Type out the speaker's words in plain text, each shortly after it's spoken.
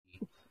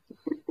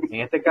En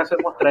este caso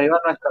hemos traído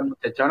a nuestra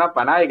muchachona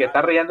Pannavi, que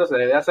está riéndose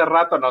desde hace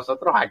rato.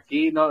 Nosotros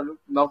aquí no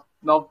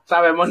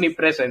sabemos ni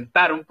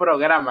presentar un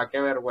programa, qué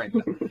vergüenza.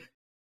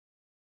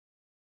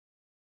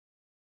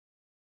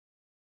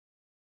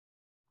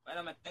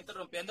 Bueno, me está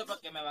interrumpiendo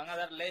porque me van a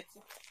dar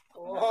leche.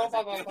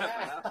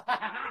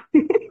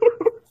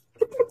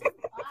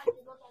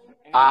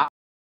 Ah.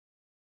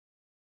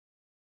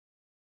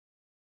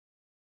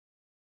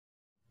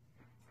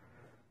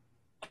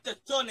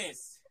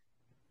 Muchachones.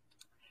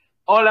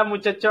 Hola,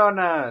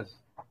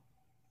 muchachonas.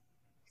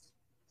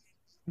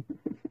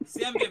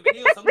 Sean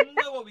bienvenidos a un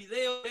nuevo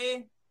video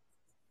de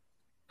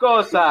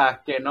Cosas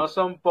que no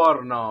son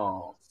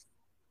porno.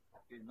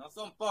 que no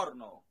son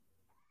porno.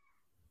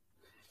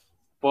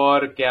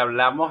 Porque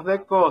hablamos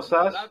de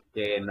cosas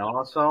que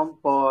no son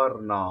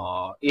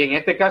porno. Y en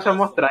este caso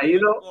hemos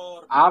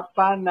traído a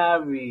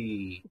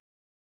Pannavi.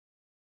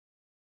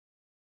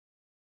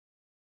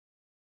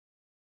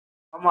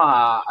 Vamos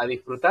a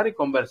disfrutar y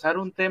conversar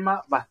un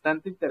tema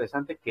bastante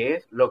interesante que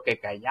es lo que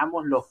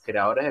callamos los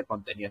creadores de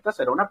contenido. Esta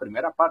será una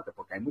primera parte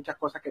porque hay muchas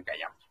cosas que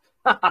callamos.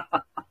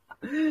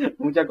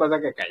 Muchas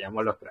cosas que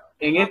callamos los creadores.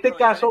 En este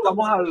caso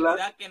vamos a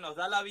hablar... que nos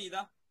da la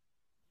vida.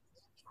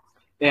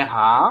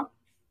 Ajá.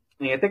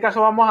 En este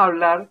caso vamos a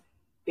hablar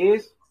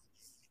es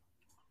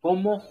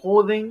cómo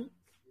joden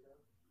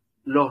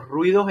los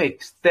ruidos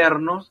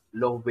externos,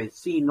 los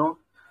vecinos,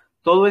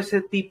 todo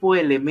ese tipo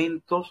de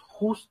elementos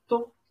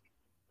justo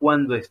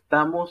cuando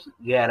estamos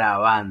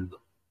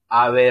grabando.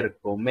 A ver,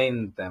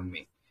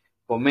 coméntame,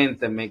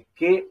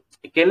 ¿qué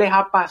les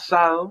ha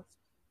pasado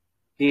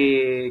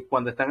que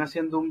cuando están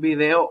haciendo un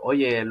video,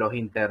 oye, los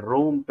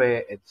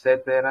interrumpe,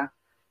 etcétera?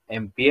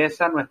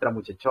 Empieza nuestra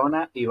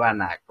muchachona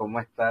Ivana. ¿Cómo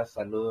estás?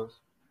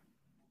 Saludos.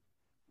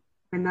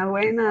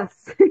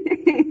 Buenas.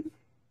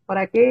 Por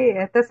aquí,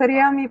 este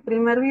sería mi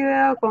primer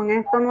video con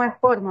Esto No Es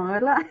Porno,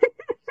 ¿verdad?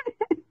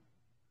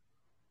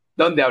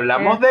 Donde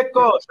hablamos de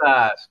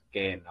cosas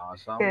que no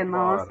son que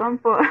no porno. son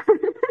porno.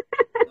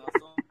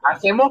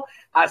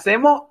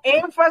 Hacemos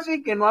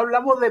énfasis que no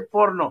hablamos de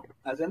porno.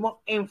 Hacemos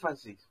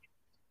énfasis.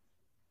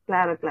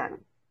 Claro, claro.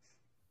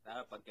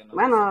 Para que no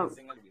bueno,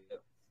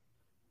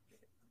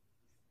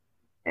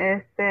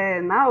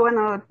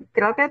 bueno,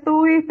 creo que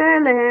tú viste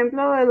el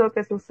ejemplo de lo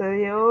que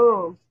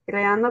sucedió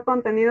creando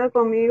contenido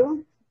conmigo.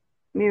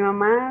 Mi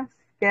mamá,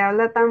 que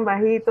habla tan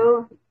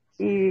bajito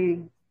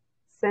y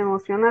se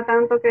emociona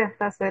tanto que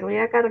hasta se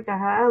ríe a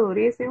carcajadas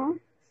durísimo,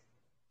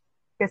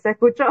 que se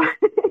escuchó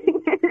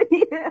en el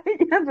video y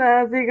yo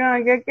estaba así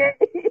como que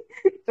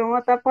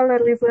 ¿cómo tapa la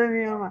risa de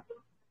mi mamá?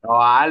 No,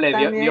 vale,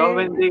 También, Dios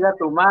bendiga a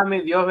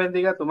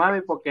tu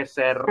mami, porque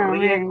se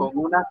ríe amén. con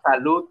una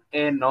salud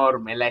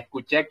enorme. La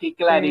escuché aquí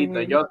clarito.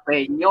 Sí. Yo,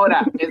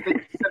 señora, ese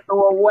chiste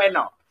estuvo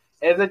bueno.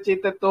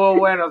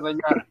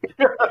 Señora.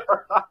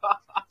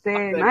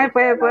 Sí, no, y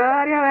fue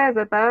varias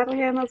veces, estaba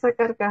riéndose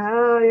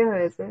carcajada varias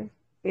veces.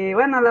 Y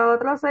bueno, lo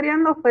otro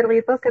serían los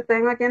perritos que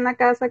tengo aquí en la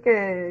casa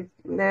que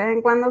de vez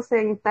en cuando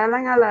se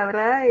instalan a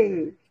ladrar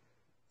y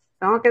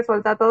tengo que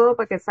soltar todo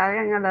para que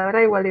salgan a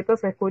ladrar, igualito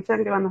se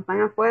escuchan que cuando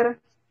están afuera.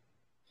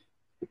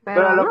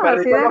 Pero a los no,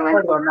 perritos así los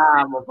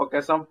perdonamos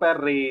porque son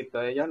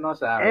perritos, ellos no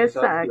saben.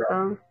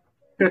 Exacto.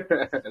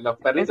 Los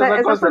perritos Esa son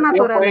es su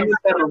consentidos, pueden naturaleza.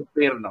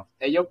 interrumpirnos.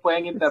 Ellos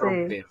pueden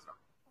interrumpirnos.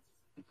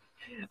 Sí.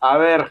 A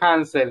ver,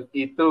 Hansel,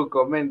 y tú,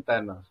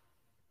 coméntanos.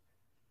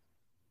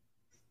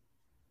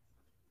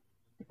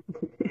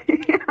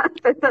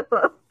 Está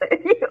todo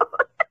serio.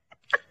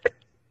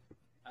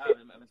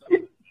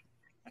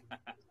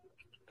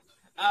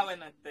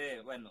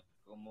 Bueno,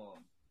 como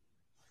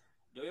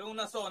yo vivo en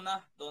una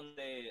zona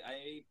donde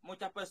hay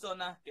muchas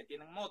personas que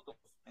tienen motos,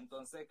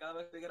 entonces cada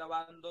vez que estoy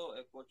grabando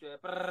escucho de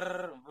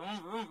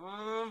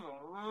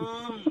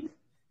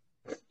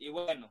y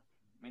bueno,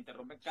 me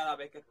interrumpen cada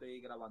vez que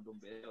estoy grabando un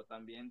video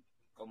también.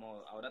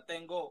 Como ahora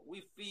tengo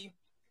wifi,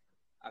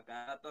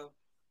 acá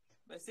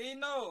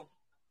vecino,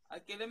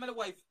 alquíleme el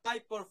wifi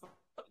por favor.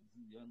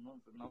 Yo no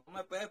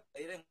me puedes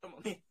pedir en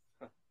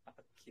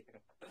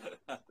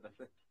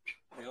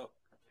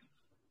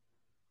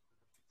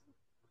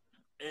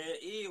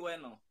y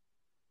bueno,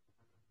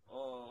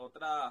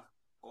 otra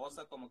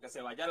cosa como que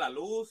se vaya la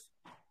luz.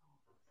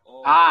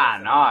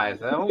 No,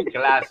 eso es un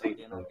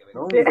clásico.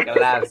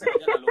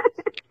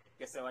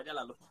 Que se vaya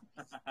la luz.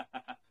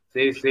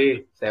 Sí,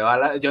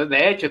 yo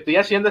de hecho estoy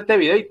haciendo este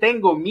video y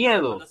tengo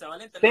miedo.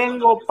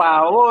 Tengo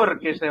pavor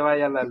que se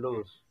vaya la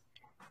luz.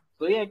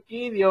 Estoy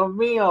aquí, Dios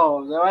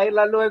mío, se va a ir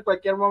la luz en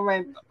cualquier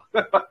momento.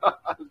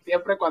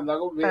 Siempre cuando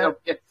hago un video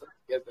pienso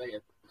en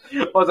eso.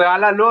 O se va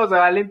la luz o se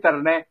va el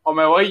internet. O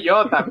me voy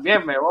yo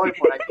también, me voy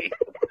por aquí.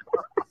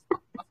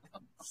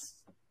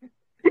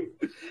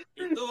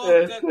 ¿Y tú,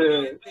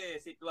 qué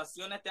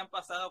situaciones te han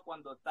pasado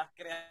cuando estás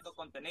creando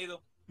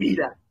contenido?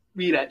 Mira,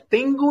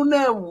 tengo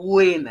una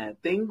buena.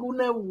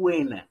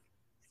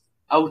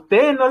 ¿A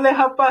ustedes no les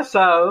ha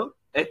pasado?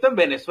 Esto en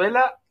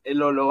Venezuela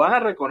lo van a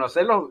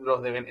reconocer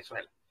los de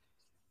Venezuela.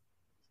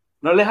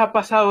 ¿No les ha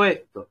pasado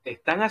esto?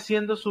 Están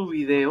haciendo su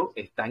video,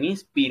 están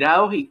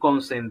inspirados y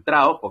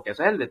concentrados, porque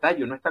ese es el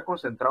detalle, uno está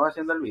concentrado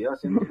haciendo el video,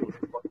 haciendo su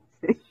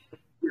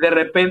de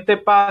repente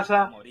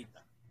pasa, Como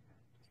ahorita.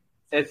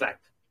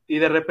 exacto, y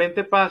de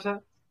repente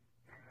pasa,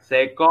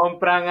 se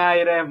compran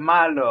aires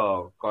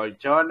malos,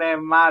 colchones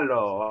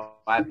malos,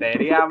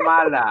 batería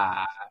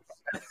mala.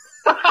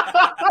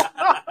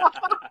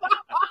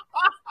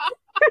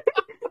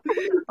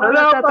 ¿No O le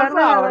la ha chatarra.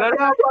 pasado? ¿No le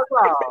ha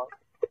pasado?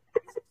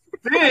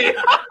 Sí.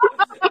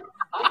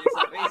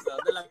 Risa,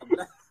 ¿dónde la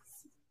compras?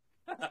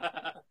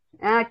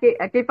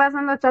 Aquí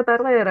pasan los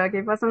chatarreros,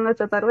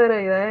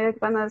 y de vez en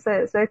cuando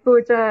se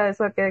escucha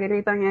eso que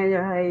gritan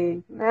ellos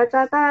ahí. La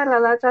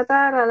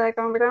chatarra, le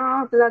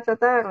compramos la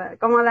chatarra.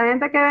 Como la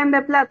gente que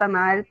vende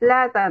plátano, el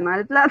plátano,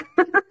 el plátano.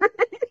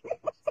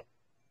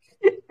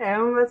 Es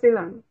un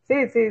vacilón.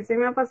 Sí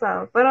me ha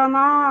pasado. Pero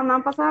no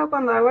ha pasado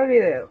cuando hago el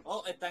video.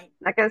 Oh, están,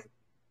 La que,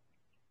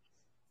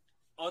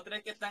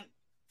 otras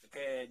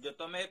que yo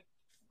tomé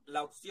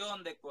la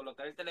opción de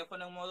colocar el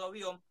teléfono en modo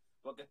avión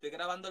porque estoy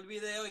grabando el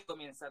video y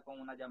comienza con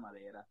una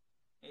llamadera.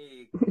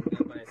 Y me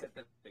aparece,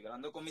 estoy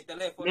grabando con mi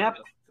teléfono,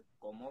 entonces,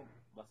 ¿cómo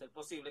va a ser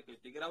posible que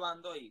estoy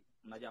grabando y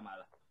una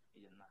llamada?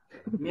 Y yo, nada.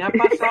 Me ha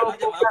pasado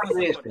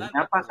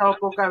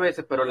pocas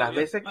veces, pero las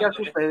veces que ha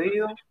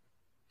sucedido,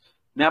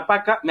 me ha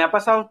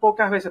pasado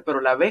pocas veces,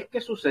 pero la vez que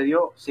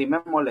sucedió sí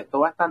me molestó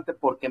bastante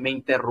porque me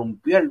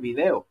interrumpió el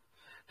video.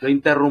 Lo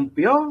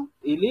interrumpió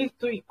y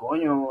listo, y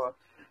coño,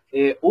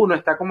 uno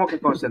está como que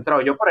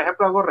concentrado. Yo, por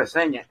ejemplo, hago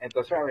reseñas,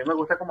 entonces a mí me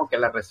gusta como que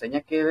la reseña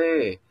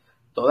quede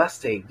toda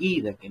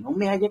seguida, que no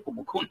me haya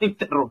como que una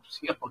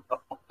interrupción,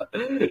 ¿no?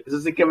 Eso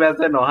sí que me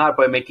hace enojar,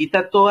 pues me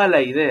quita toda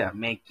la idea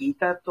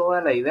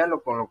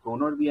con lo que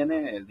uno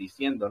viene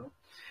diciendo, ¿no?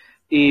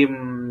 Y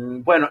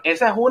bueno,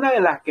 esa es una de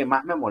las que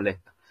más me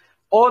molesta.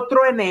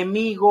 Otro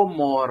enemigo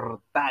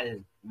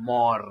mortal,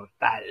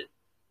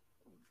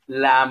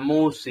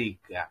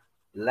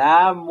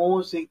 la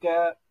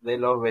música de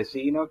los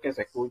vecinos que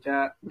se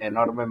escucha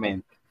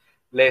enormemente.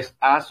 ¿Les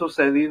ha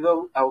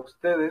sucedido a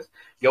ustedes?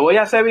 Yo voy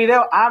a hacer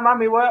videos,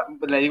 mami,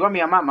 le digo a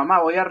mi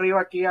mamá, voy arriba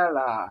aquí al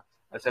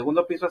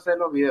segundo piso a hacer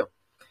los videos.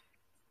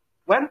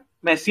 Bueno,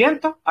 me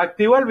siento,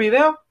 activo el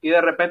video y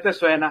de repente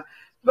suena,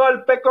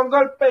 golpe con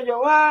golpe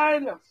yo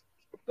bailo,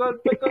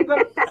 golpe con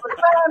golpe yo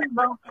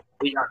bailo.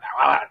 Y yo,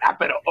 no,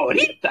 pero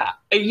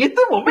ahorita, en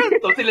este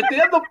momento, si le estoy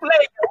dando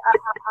play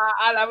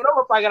a la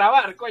broma para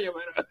grabar, coño,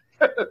 pero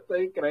esto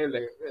es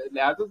increíble.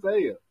 ¿Le ha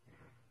sucedido?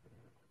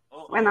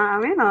 bueno, a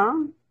mí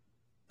no.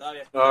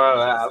 Todavía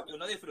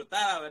uno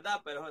disfrutaba,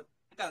 ¿verdad? Pero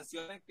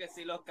canciones que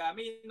si los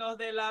caminos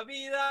de la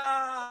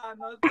vida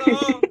no son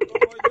como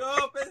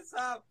yo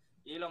pensaba.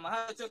 Y lo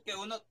más hecho es que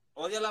uno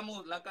odia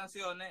las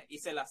canciones y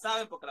se las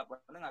saben porque las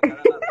ponen a cada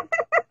lado.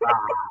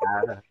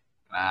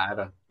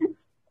 Claro.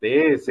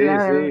 Sí. Sí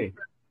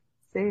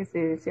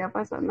ha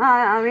pasado. No,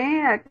 a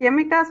mí, aquí en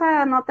mi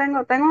casa no tengo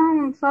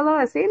un solo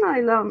vecino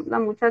y la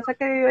muchacha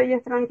que vive ahí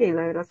es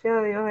tranquila, gracias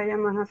a Dios ella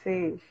no es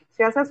así.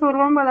 Si hace su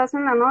rumbo, la hace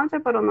en la noche,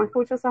 pero no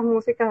escucha esas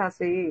músicas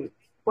así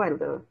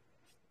fuertes.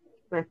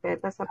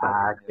 Respeta esa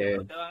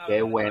parte.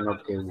 Qué bueno.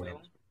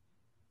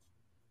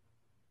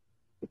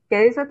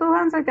 ¿Qué dices tú,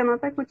 Hansel, que no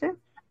te escuché?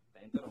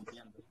 Está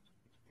interrumpiendo.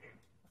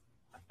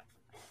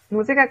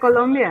 Música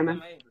colombiana.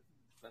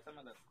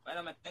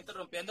 Bueno, me está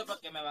interrumpiendo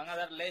porque me van a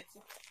dar leche.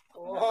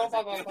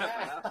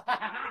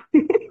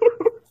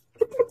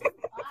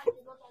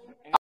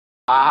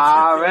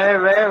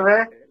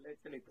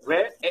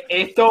 Ve,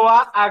 esto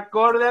va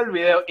acorde al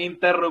video.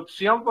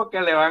 Interrupción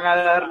porque le van a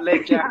dar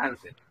leche a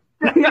Hansel.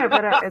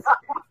 Pero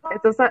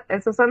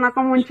eso suena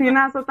como un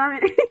chinazo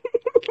también.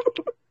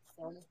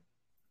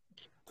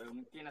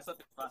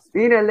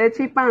 Mira,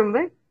 leche y pan,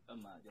 ¿ves?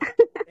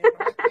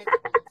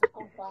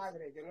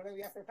 Compadre, yo no le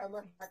voy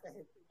aceptando hasta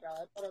que se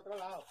va por otro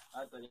lado.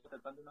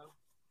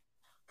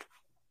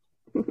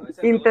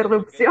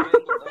 Interrupción.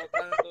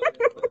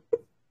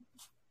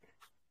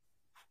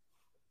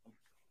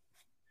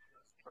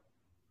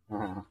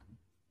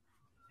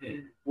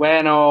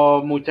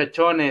 Bueno,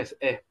 muchachones,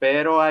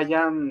 espero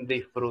hayan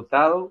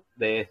disfrutado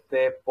de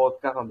este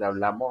podcast donde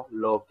hablamos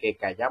lo que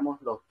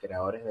callamos los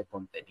creadores de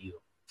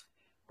contenido.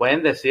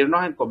 Pueden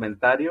decirnos en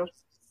comentarios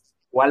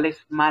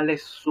cuáles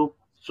males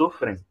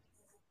sufren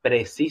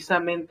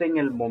precisamente en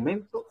el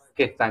momento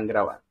que están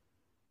grabando.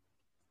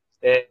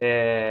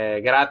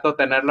 Grato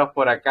tenerlos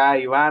por acá,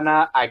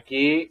 Ivana,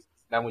 aquí,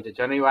 la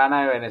muchachona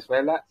Ivana de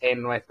Venezuela,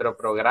 en nuestro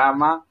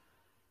programa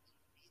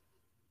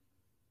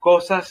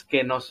Cosas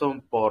que no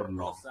son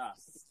porno.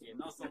 Cosas que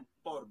no son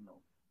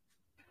porno.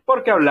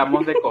 Porque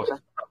hablamos de cosas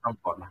que no son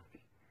porno.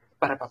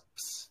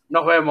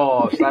 Nos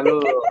vemos,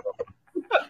 saludos.